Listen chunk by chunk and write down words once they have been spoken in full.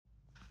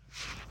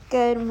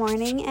Good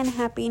morning and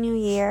Happy New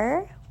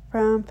Year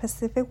from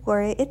Pacific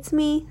Glory. It's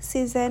me,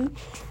 Susan.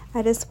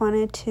 I just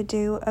wanted to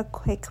do a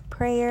quick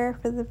prayer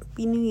for the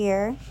new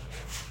year.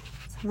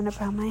 So I'm going to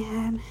bow my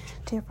head.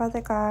 Dear Father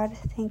God,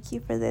 thank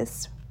you for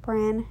this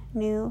brand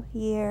new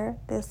year,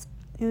 this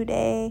new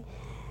day,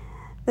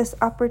 this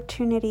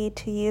opportunity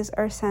to use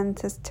our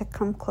senses to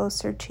come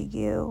closer to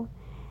you.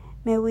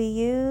 May we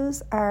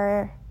use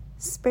our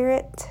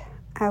spirit,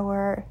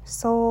 our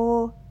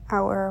soul,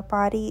 our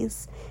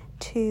bodies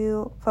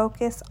to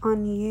focus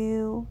on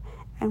you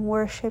and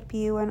worship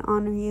you and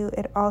honor you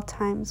at all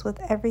times with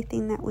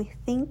everything that we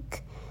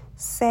think,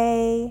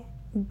 say,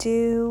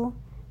 do,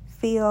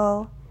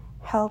 feel.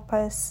 Help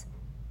us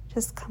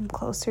just come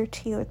closer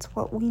to you. It's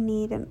what we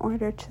need in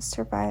order to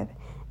survive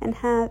and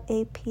have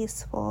a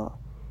peaceful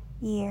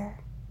year.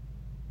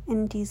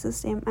 In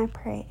Jesus' name I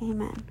pray,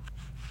 amen.